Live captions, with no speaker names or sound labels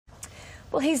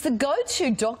Well, he's the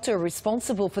go-to doctor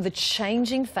responsible for the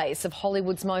changing face of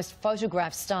Hollywood's most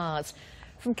photographed stars.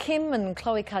 From Kim and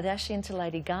Khloe Kardashian to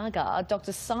Lady Gaga,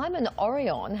 Dr. Simon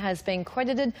Orion has been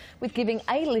credited with giving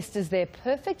A-listers their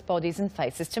perfect bodies and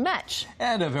faces to match.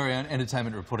 And our very own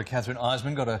entertainment reporter Catherine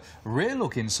Eisman got a rare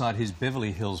look inside his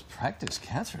Beverly Hills practice.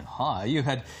 Catherine, hi. You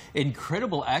had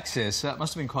incredible access. That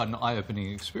must have been quite an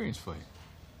eye-opening experience for you.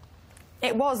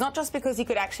 It was, not just because he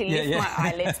could actually lift my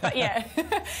eyelids, but yeah.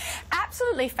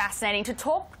 Absolutely fascinating to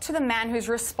talk to the man who's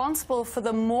responsible for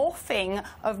the morphing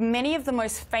of many of the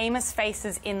most famous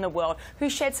faces in the world, who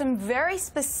shared some very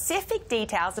specific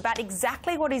details about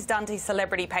exactly what he's done to his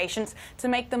celebrity patients to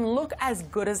make them look as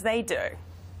good as they do.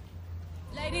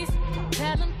 Ladies,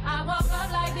 tell them I woke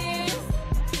up like this.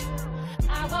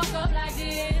 I woke up like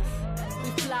this.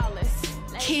 We flawless.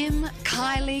 Kim,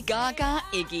 Kylie, Gaga,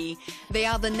 Iggy. They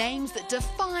are the names that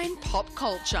define pop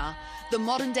culture. The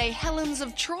modern-day Helens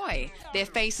of Troy. Their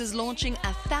faces launching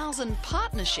 1,000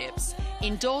 partnerships,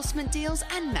 endorsement deals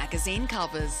and magazine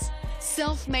covers.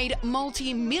 Self-made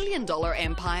multi-million-dollar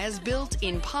empires built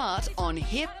in part on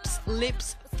hips,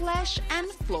 lips, flesh and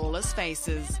flawless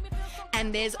faces.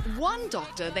 And there's one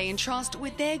doctor they entrust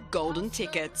with their golden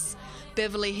tickets.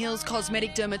 Beverly Hills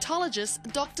cosmetic dermatologist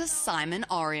Dr. Simon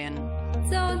Orion.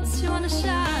 Don't you wanna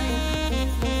shine?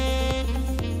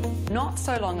 Not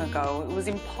so long ago, it was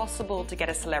impossible to get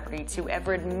a celebrity to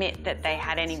ever admit that they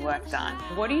had any work done.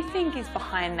 What do you think is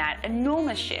behind that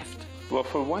enormous shift? Well,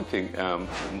 for one thing,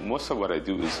 most of what I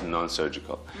do is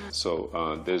non-surgical.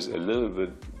 So there's a little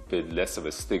bit less of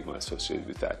a stigma associated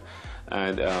with that.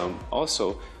 And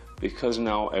also, because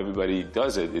now everybody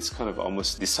does it, it's kind of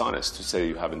almost dishonest to say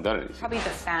you haven't done anything. Probably the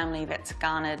family that's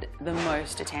garnered the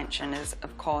most attention is,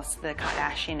 of course, the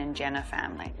Kardashian and Jenner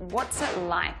family. What's it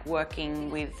like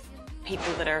working with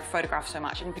people that are photographed so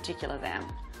much, in particular them?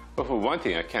 Well, for one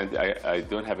thing, I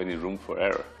don't have any room for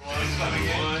error.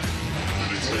 One.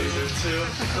 Two.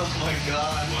 Oh my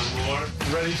God. One more.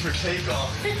 Ready for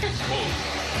takeoff. Oh,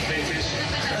 pay attention.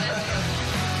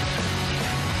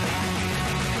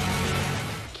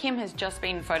 Kim has just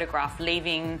been photographed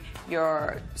leaving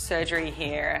your surgery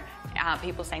here.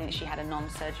 People saying that she had a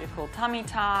non-surgical tummy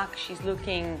tuck. She's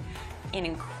looking in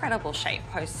incredible shape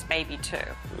post-baby too.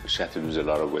 She had to lose a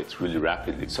lot of weight really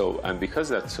rapidly. So, and because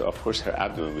that's, of course, her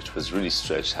abdomen, which was really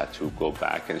stretched, had to go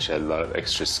back, and she had a lot of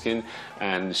extra skin,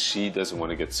 and she doesn't want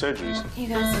to get surgeries. You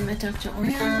guys have met Dr.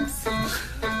 Orion's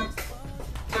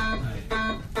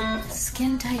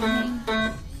skin tightening.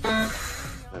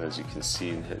 And as you can see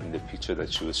in the picture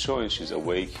that she was showing, she's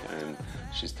awake and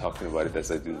she's talking about it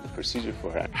as I do the procedure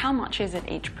for her. How much is it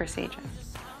each procedure?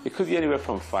 It could be anywhere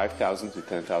from $5,000 to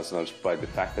 $10,000 by the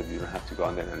fact that you don't have to go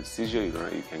under anesthesia,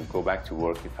 you can go back to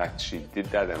work. In fact, she did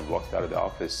that and walked out of the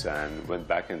office and went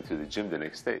back into the gym the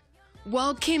next day.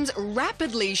 While Kim's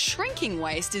rapidly shrinking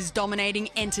waist is dominating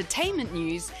entertainment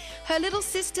news, her little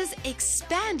sister's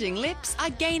expanding lips are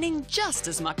gaining just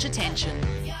as much attention.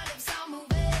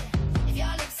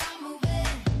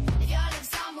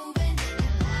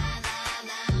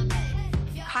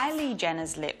 Kylie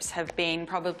Jenner's lips have been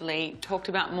probably talked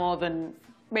about more than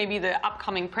maybe the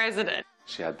upcoming president.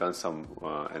 She had done some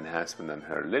enhancement on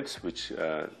her lips, which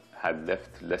had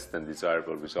left less than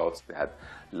desirable results. They had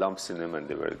lumps in them, and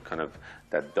they were kind of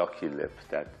that ducky lip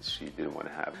that she didn't want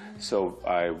to have. So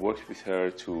I worked with her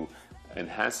to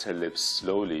enhance her lips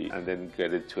slowly and then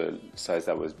get it to a size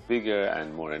that was bigger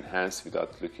and more enhanced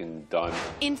without looking done.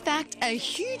 In fact, a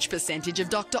huge percentage of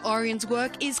Dr. Orion's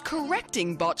work is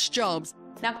correcting botched jobs.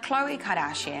 Now, Khloe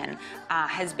Kardashian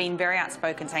has been very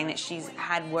outspoken, saying that she's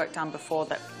had work done before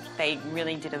that they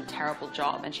really did a terrible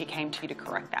job, and she came to you to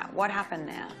correct that. What happened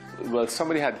there? Well,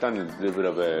 somebody had done a little bit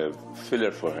of a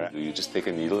filler for her. You just take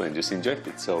a needle and just inject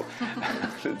it. So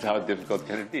how difficult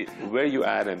can it be? Where you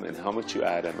add them and how much you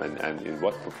add them and in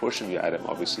what proportion you add them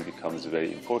obviously becomes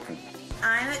very important.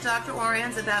 I'm at Dr.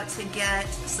 Orion's about to get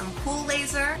some cool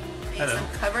laser. I'm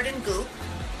covered in goop,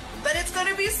 but it's going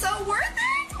to be so worth it.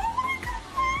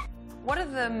 What are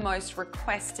the most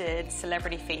requested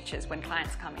celebrity features when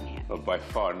clients come in here? Well, by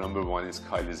far, number one is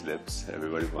Kylie's lips.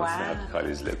 Everybody wants to have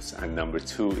Kylie's lips. And number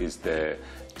two is the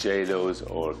J-Lo's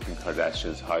or Kim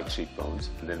Kardashian's high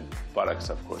cheekbones. And then buttocks,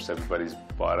 of course. Everybody's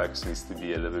buttocks needs to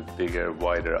be a little bit bigger,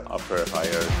 wider, upper,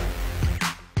 higher.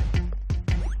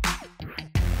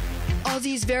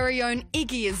 Aussie's very own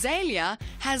Iggy Azalea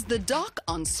has the doc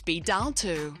on speed dial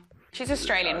too. She's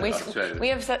Australian. We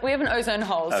have an ozone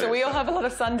hole, so we all have a lot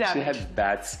of sun damage. She had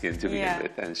bad skin to begin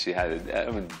with, and she had it,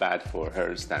 I mean, bad for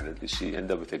her standard. She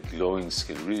ended up with a glowing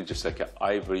skin, really just like an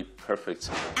ivory perfect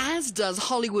skin. As does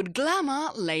Hollywood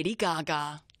glamour Lady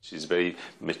Gaga. She's a very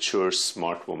mature,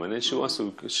 smart woman, and she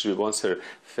wants her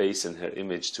face and her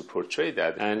image to portray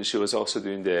that. And she was also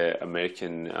doing the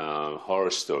American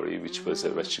Horror Story, which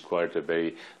which required a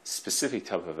very specific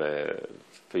type of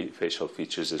facial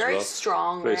features as well. Very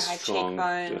strong, very high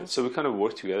cheekbones. So we kind of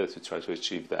worked together to try to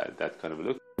achieve that kind of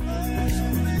look.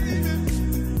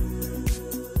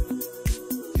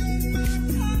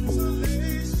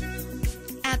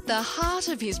 At the heart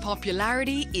of his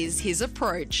popularity is his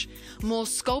approach. More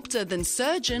sculptor than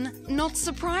surgeon, not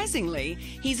surprisingly.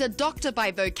 He's a doctor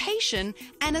by vocation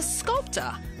and a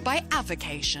sculptor by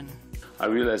avocation. I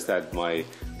realized that the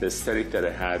aesthetic that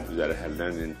I had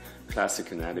learned in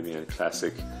classic anatomy and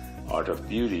classic art of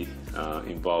beauty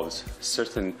involves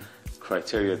certain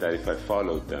criteria that if I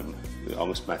followed them,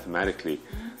 almost mathematically,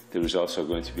 the results are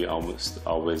going to be almost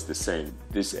always the same.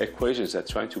 These equations are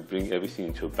trying to bring everything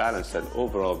into a balance that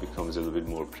overall becomes a little bit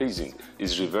more pleasing.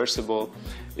 Is reversible,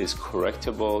 is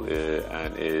correctable,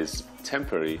 and is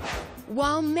temporary.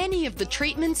 While many of the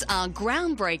treatments are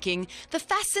groundbreaking, the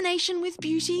fascination with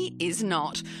beauty is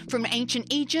not. From ancient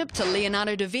Egypt to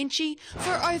Leonardo da Vinci,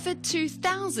 for over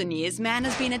 2,000 years man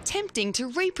has been attempting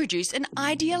to reproduce an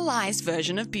idealised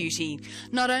version of beauty,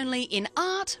 not only in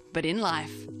art but in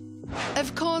life.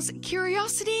 Of course,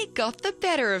 curiosity got the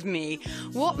better of me.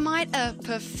 What might a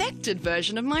perfected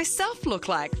version of myself look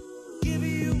like?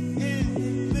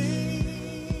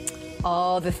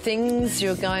 Oh, the things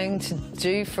you're going to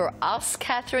do for us,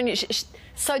 Catherine. You're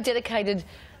so dedicated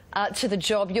to the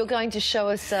job. You're going to show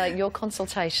us your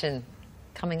consultation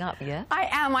coming up, yeah? I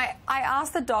am. I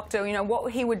asked the doctor, you know,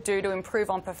 what he would do to improve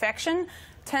on perfection.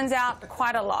 Turns out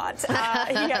quite a lot.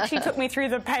 He actually took me through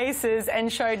the paces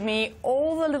and showed me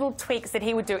all the little tweaks that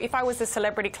he would do if I was a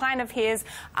celebrity client of his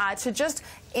to just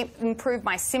improve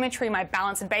my symmetry, my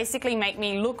balance, and basically make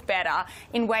me look better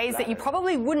in ways that you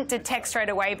probably wouldn't detect straight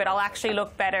away, but I'll actually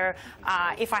look better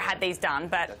if I had these done.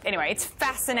 But anyway, it's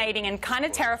fascinating and kind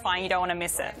of terrifying. You don't want to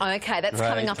miss it. OK, that's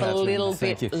coming up Catherine, a little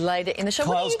bit later in the show.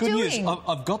 Kyle's what are you doing? News.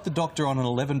 I've got the doctor on an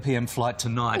 11 p.m. flight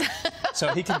tonight, so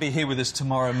he can be here with us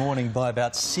tomorrow morning by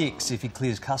about 6 if he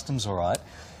clears customs all right.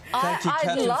 Thank you,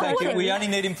 Catherine. Thank you. We only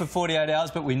need him for 48 hours,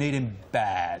 but we need him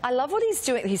bad. I love what he's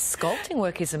doing. His sculpting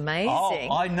work is amazing. Oh,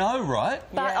 I know, right?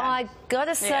 But I got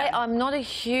to say, I'm not a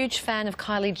huge fan of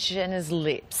Kylie Jenner's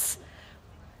lips.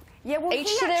 Yeah, well,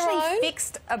 Each to their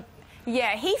own?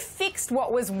 He fixed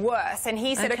what was worse, and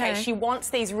he said, OK, she wants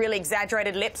these really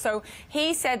exaggerated lips. So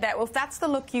he said that, well, if that's the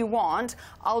look you want,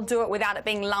 I'll do it without it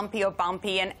being lumpy or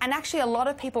bumpy. And actually, a lot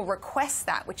of people request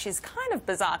that, which is kind of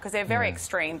bizarre because they're very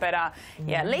extreme. But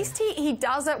at least he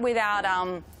does it without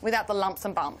the lumps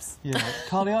and bumps. Yeah,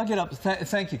 Kylie, I get up.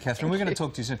 Thank you, Catherine. We're going to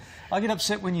talk to you soon. I get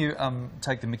upset when you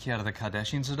take the mickey out of the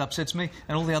Kardashians. It upsets me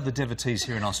and all the other devotees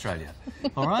here in Australia.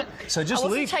 All right, so just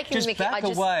back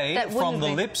away from the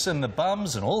lips and the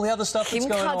bums and all the other stuff that's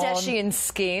going on. Kim Kardashian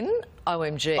skin,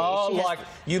 OMG. Oh,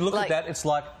 you look at that, it's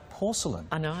like porcelain.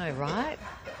 I know, right?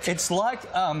 It's like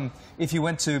if you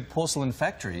went to Porcelain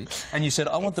Factory and you said,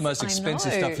 I want the most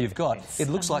expensive stuff you've got. It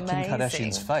looks like Kim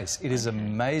Kardashian's face. It is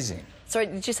amazing. Sorry,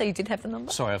 did you say you did have the number?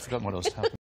 Sorry, I've forgotten what else happened.